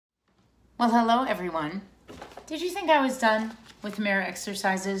Well, hello everyone. Did you think I was done with mirror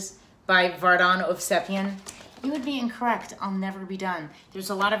exercises by Vardan Ovsepian? You would be incorrect. I'll never be done. There's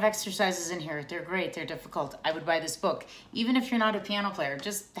a lot of exercises in here. They're great. They're difficult. I would buy this book. Even if you're not a piano player,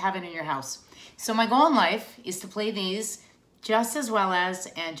 just have it in your house. So my goal in life is to play these just as well as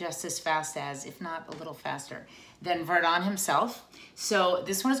and just as fast as, if not a little faster, than Vardan himself. So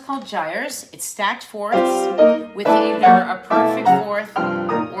this one is called Gyres. It's stacked fourths with either a perfect fourth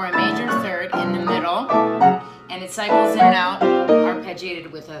or a major third in the middle. And it cycles in and out, arpeggiated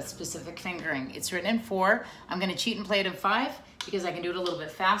with a specific fingering. It's written in 4. I'm going to cheat and play it in 5 because I can do it a little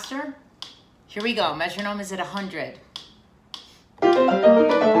bit faster. Here we go. Metronome is at 100.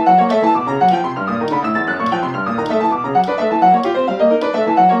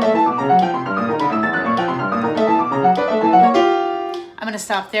 I'm going to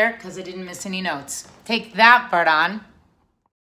stop there because I didn't miss any notes. Take that, Vardan.